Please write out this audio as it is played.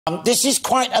This is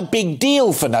quite a big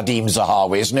deal for Nadeem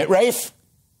Zahawi, isn't it, Rafe?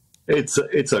 It's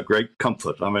a great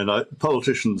comfort. I mean,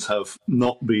 politicians have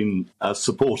not been as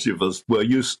supportive as we're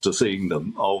used to seeing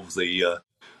them of the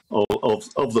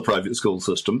private school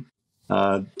system,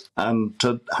 and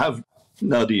to have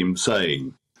Nadeem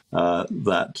saying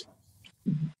that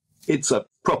it's a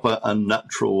proper and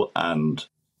natural and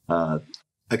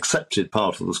accepted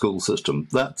part of the school system.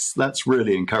 That's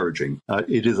really encouraging.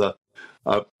 It is a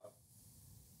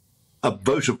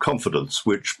vote of confidence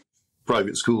which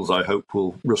private schools, I hope,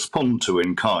 will respond to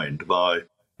in kind by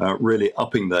really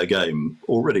upping their game,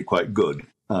 already quite good,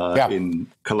 in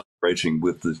collaborating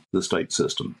with the state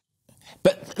system.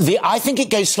 But I think it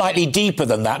goes slightly deeper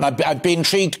than that, and I'd be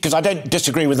intrigued, because I don't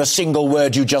disagree with a single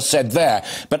word you just said there,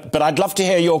 but I'd love to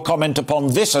hear your comment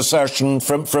upon this assertion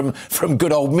from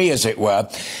good old me, as it were,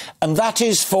 and that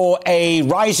is for a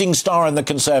rising star in the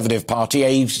Conservative Party,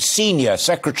 a senior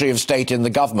Secretary of State in the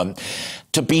government,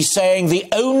 to be saying the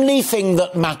only thing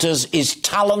that matters is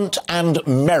talent and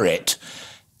merit.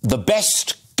 The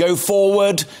best go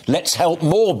forward, let's help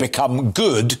more become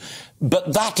good.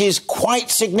 But that is quite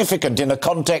significant in a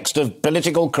context of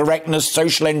political correctness,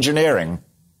 social engineering.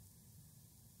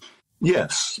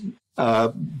 Yes,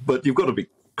 but you've got to be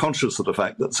conscious of the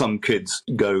fact that some kids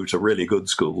go to really good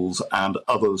schools and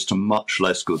others to much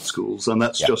less good schools, and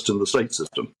that's just in the state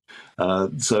system.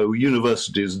 So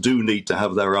universities do need to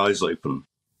have their eyes open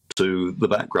to the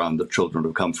background that children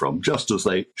have come from, just as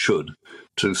they should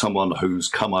to someone who's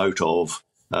come out of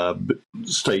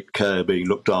state care, being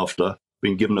looked after,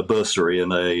 been given a bursary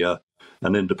in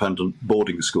an independent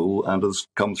boarding school, and has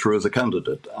come through as a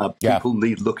candidate. People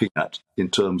need looking at in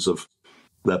terms of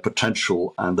their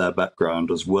potential and their background,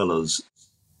 as well as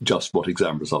just what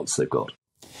exam results they've got.